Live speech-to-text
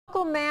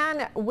Local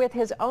man with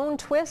his own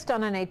twist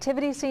on a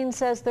nativity scene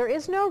says there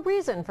is no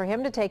reason for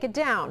him to take it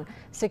down.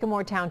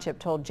 Sycamore Township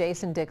told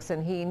Jasen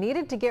Dixon he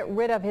needed to get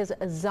rid of his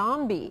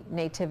zombie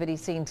nativity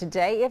scene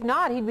today. If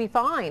not, he'd be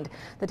fined.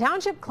 The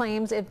township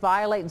claims it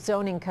violates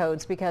zoning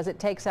codes because it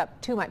takes up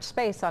too much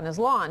space on his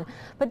lawn.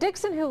 But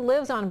Dixon, who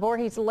lives on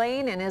Voorhees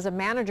Lane and is a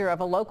manager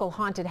of a local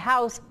haunted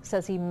house,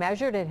 says he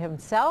measured it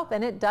himself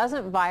and it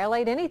doesn't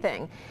violate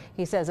anything.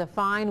 He says a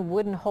fine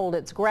wouldn't hold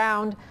its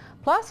ground.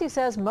 Plus, he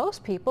says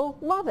most people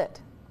love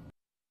it.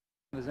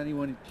 Does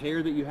anyone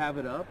care that you have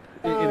it up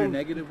in a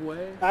negative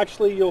way?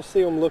 Actually, you'll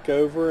see them look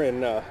over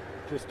and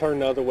just turn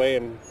the other way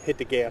and hit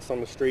the gas on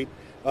the street.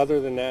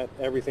 Other than that,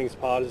 everything's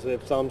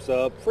positive, thumbs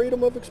up,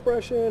 freedom of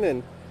expression,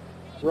 and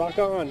rock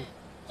on.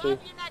 Love your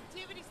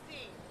nativity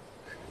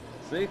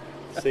scene.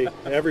 See,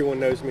 everyone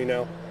knows me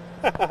now.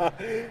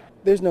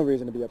 There's no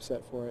reason to be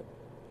upset for it.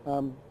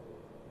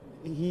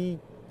 He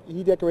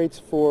decorates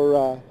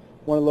for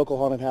one of the local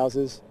haunted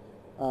houses.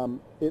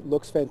 It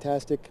looks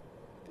fantastic.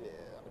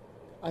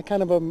 I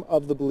kind of am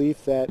of the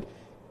belief that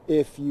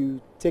if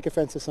you take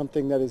offense to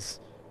something that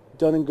is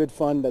done in good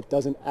fun that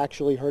doesn't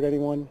actually hurt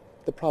anyone,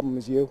 the problem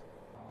is you.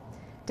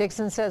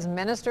 Dixon says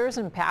ministers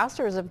and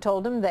pastors have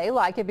told him they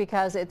like it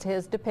because it's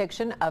his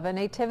depiction of a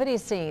nativity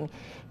scene.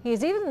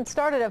 He's even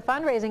started a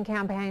fundraising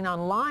campaign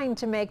online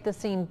to make the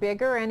scene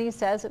bigger and he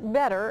says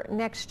better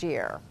next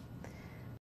year.